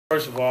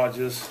First of all, I'm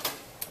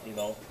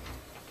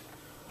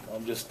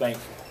just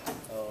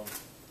thankful.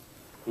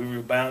 We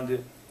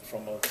rebounded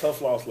from a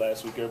tough loss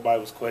last week. Everybody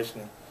was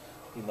questioning,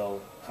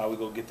 how we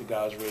gonna get the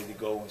guys ready to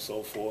go and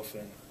so forth.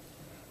 And,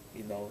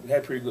 we had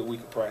a pretty good week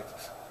of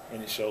practice,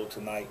 and it showed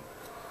tonight.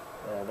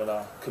 But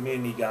I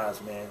commend these guys,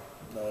 man.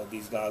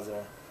 These guys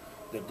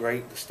they're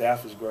great. The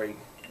staff is great,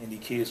 and these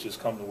kids just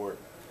come to work.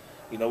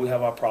 We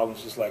have our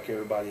problems just like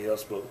everybody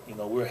else, but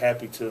we're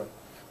happy to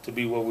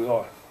be where we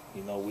are.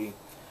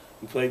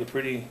 We played a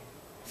pretty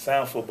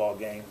sound football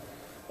game,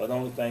 but the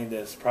only thing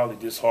that's probably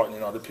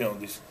disheartening are the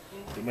penalties.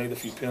 We made a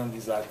few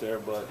penalties out there,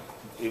 but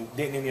it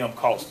didn't any of them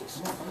cost us.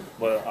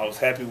 But I was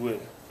happy with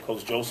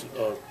Coach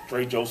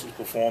Dre Joseph's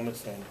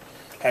performance, and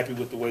happy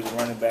with the way the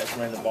running backs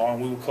ran the ball.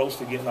 And we were close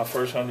to getting our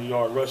first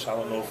 100-yard rush. I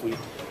don't know if we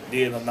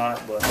did or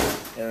not, but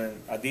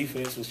our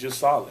defense was just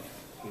solid.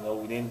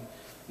 We didn't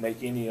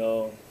make any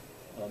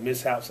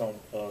mishaps on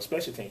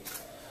special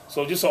teams.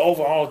 So just an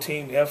overall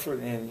team effort,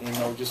 and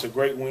just a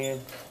great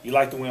win. You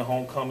like to win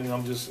homecoming.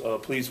 I'm just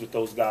pleased with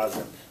those guys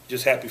and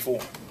just happy for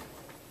them.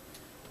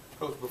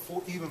 Coach,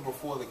 even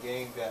before the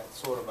game got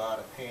sort of out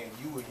of hand,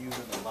 you were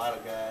using a lot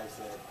of guys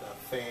that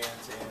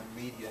fans and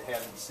media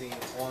haven't seen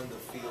on the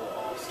field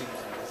all season.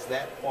 Is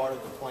that part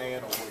of the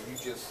plan, or were you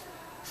just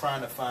trying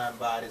to find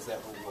bodies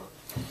that would work?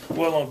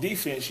 Well, on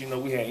defense,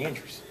 we had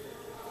injuries.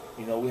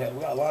 We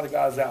got a lot of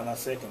guys out in our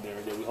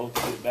secondary that we hope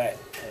to get back.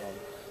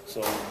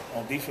 So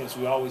on defense,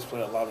 we always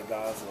play a lot of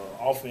guys.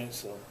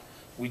 Offense,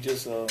 we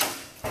just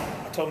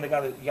I told them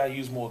you got to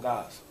use more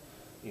guys,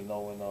 and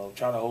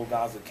try to hold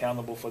guys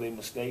accountable for their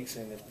mistakes.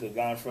 And if the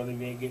guy in front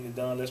of you ain't getting it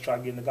done, let's try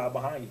getting the guy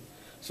behind you.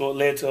 So it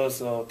led to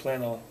us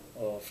playing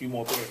a few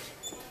more players.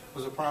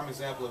 Was a prime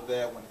example of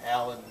that when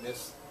Allen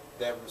missed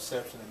that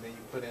reception, and then you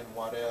put in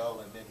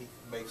Waddell, and then he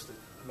makes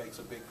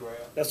a big grab?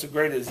 That's a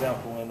great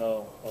example, and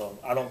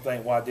I don't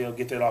think Waddell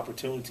get that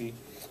opportunity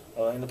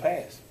in the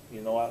past.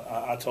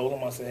 I told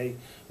him, I said, hey,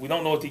 we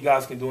don't know what these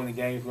guys can do in the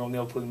game. We don't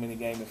never put them in the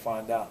game and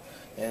find out.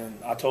 And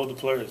I told the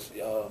players,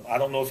 I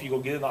don't know if you're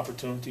going to get an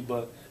opportunity,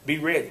 but be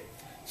ready.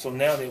 So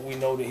now that we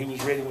know that he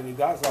was ready when he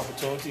got his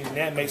opportunity, and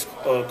that makes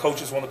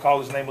coaches want to call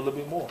his name a little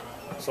bit more.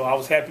 So I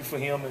was happy for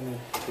him, and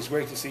it's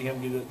great to see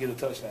him get a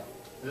touchdown.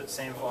 Is it the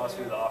same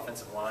philosophy with the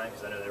offensive line?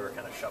 Because I know they were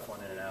kind of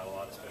shuffling in and out a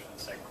lot, especially in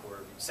the second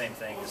quarter. Same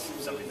thing, as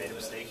somebody made a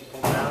mistake, you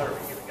pulled it out, or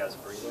are you giving guys a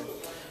breather?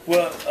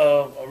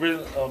 Well,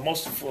 really,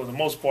 for the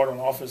most part on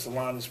the offensive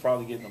line, it's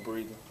probably getting a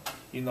breather.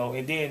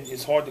 And then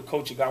it's hard to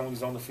coach a guy when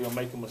he's on the field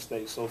making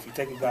mistakes. So if you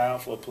take a guy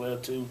out for a play or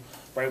two,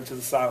 bring him to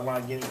the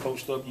sideline, get him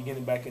coached up, you get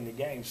him back in the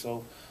game.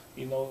 So,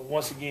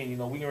 once again,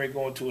 we're going to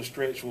go into a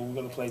stretch where we're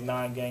going to play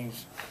 9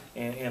 games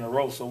in a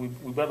row. So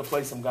we better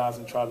play some guys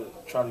and try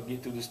to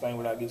get through this thing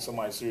without getting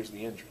somebody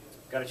seriously injured.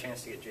 Got a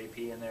chance to get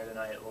JP in there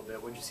tonight a little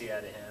bit. What did you see out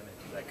of him, and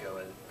did that go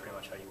pretty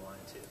much how you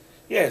wanted to?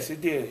 Yes, it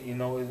did.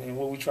 And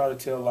what we try to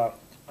tell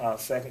our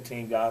second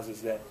team guys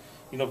is that,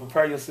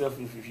 prepare yourself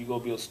if you go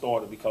be a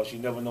starter, because you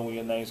never know when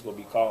your name's going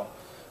to be called.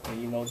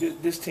 And,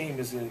 this team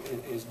is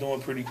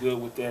doing pretty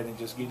good with that, and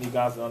just getting you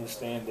guys to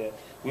understand that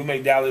we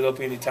may dial it up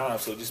any time,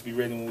 so just be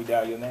ready when we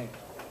dial your name.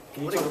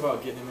 Can you talk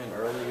about getting him in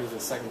early? It was the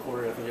second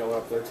quarter. I think y'all were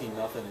up 13-0,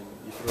 and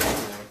you threw him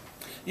in there.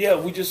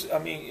 Yeah,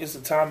 it's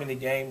a time in the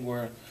game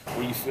where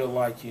you feel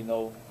like,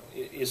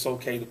 it's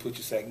okay to put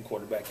your second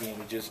quarterback in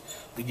and just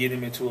to get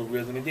him into a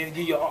rhythm, and then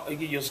give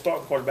your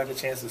starting quarterback a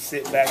chance to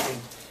sit back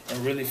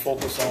and really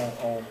focus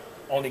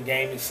on the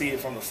game and see it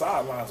from the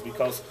sidelines,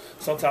 because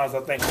sometimes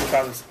I think we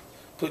try to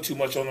put too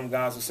much on them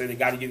guys and say they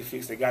got to get it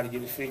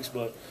fixed,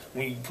 but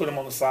when you put them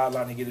on the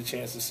sideline and get a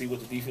chance to see what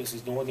the defense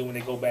is doing, then when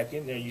they go back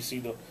in there, you see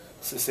the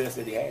success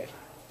that he had.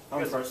 How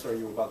impressed are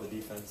you about the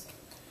defense?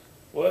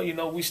 Well,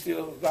 we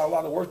still got a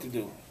lot of work to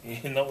do.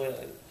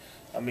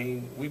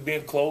 We've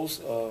been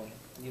close.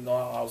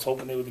 I was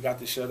hoping they would have got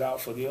the shutout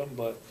for them,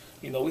 but,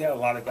 we had a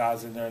lot of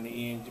guys in there in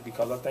the end,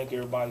 because I think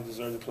everybody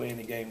deserves to play in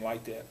the game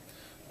like that.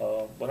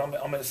 But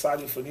I'm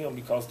excited for them,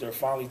 because they're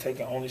finally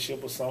taking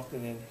ownership of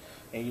something,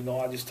 and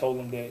I just told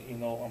them that,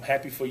 I'm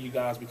happy for you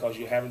guys because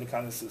you're having the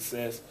kind of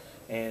success,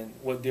 and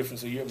what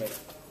difference a year makes.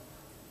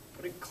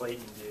 What did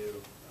Clayton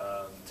do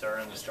to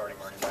earn the starting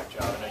running back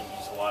job? I know you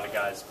used a lot of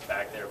guys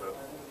back there, but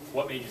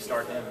what made you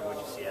start him, and what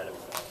did you see out of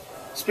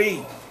him?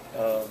 Speed.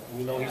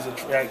 He's a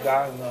track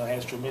guy and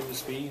has tremendous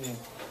speed,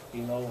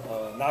 and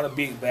not a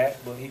big back,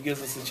 but he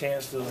gives us a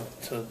chance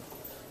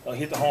to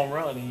hit the home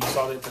run, and you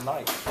saw that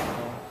tonight.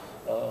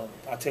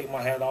 I take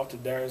my hat off to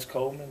Darius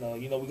Coleman.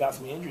 We got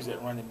some injuries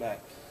at running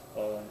back.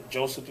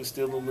 Joseph is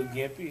still a little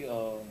gimpy.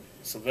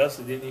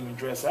 Sylvester didn't even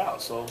dress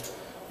out, so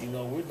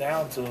we're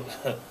down to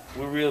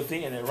we're real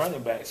thin at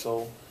running back.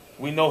 So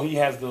we know he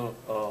has the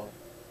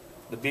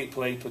big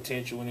play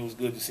potential, and it was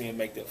good to see him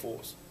make that for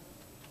us.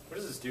 What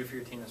does this do for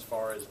your team as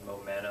far as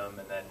momentum,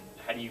 and then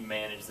how do you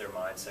manage their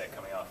mindset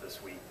coming off this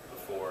week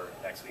before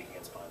next week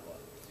against Pine Bluff?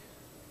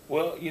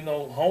 Well,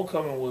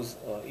 homecoming was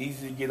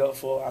easy to get up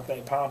for. I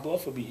think Pine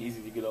Bluff would be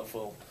easy to get up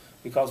for,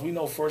 because we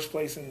know first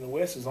place in the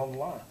West is on the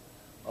line.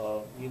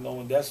 And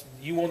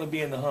you want to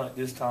be in the hunt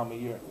this time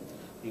of year.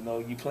 You know,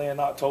 you play in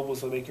October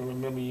so they can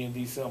remember you in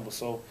December.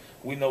 So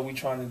we know we're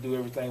trying to do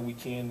everything we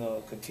can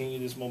to continue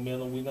this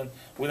momentum. We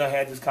done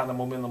had this kind of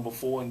momentum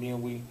before, and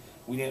then we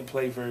didn't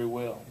play very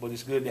well. But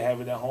it's good to have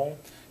it at home,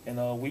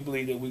 and we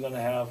believe that we're going to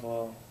have,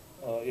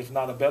 if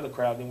not a better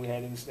crowd than we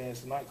had in the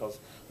stands tonight, because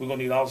we're going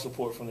to need all the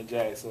support from the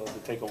Jags to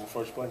take over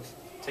first place.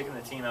 Taking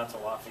the team out to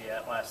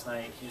Lafayette last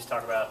night, can you just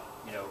talk about,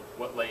 you know,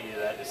 what led you to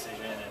that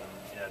decision? And,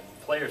 you know,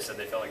 players said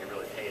they felt like it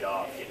really paid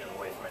off, getting them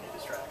away from any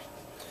distractions.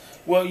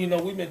 Well, you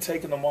know, we've been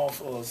taking them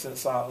off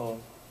since I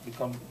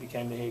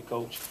became the head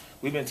coach.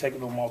 We've been taking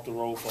them off the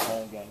road for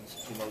home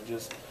games. You know,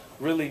 just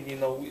really, you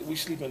know, we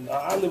sleep in.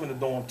 I live in the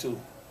dorm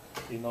too.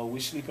 You know, we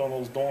sleep on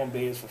those dorm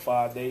beds for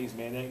 5 days,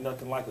 man. There ain't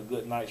nothing like a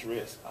good night's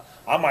rest.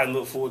 I might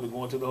look forward to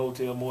going to the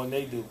hotel more than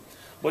they do.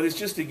 But it's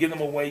just to get them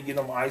away, get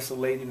them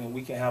isolated, and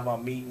we can have our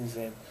meetings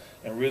and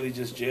really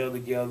just gel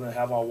together and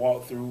have our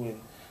walkthrough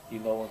and, you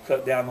know, and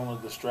cut down on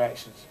the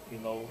distractions. You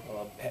know,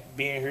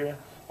 being here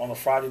on a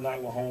Friday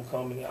night with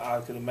homecoming,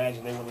 I could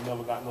imagine they would have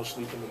never got no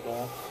sleep in the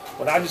dorm.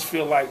 But I just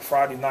feel like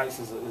Friday nights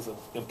is an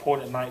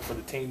important night for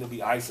the team to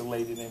be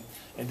isolated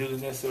and do the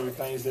necessary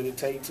things that it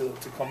takes to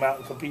come out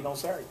and compete on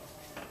Saturday.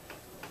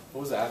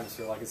 What was the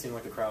atmosphere like? It seemed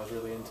like the crowd was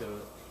really into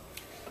it.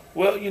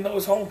 Well, you know,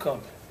 it's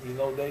homecoming. You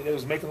know, they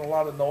was making a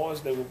lot of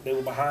noise. They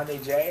were behind their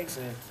Jags,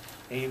 and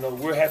you know,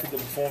 we're happy to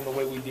perform the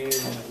way we did,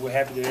 and we're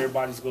happy that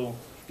everybody's going to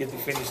get to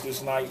finish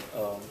this night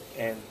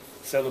and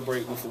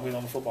celebrate with the win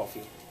on the football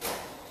field.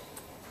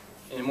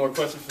 Any more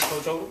questions for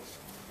Coach Odums?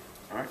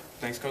 All right.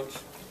 Thanks, Coach.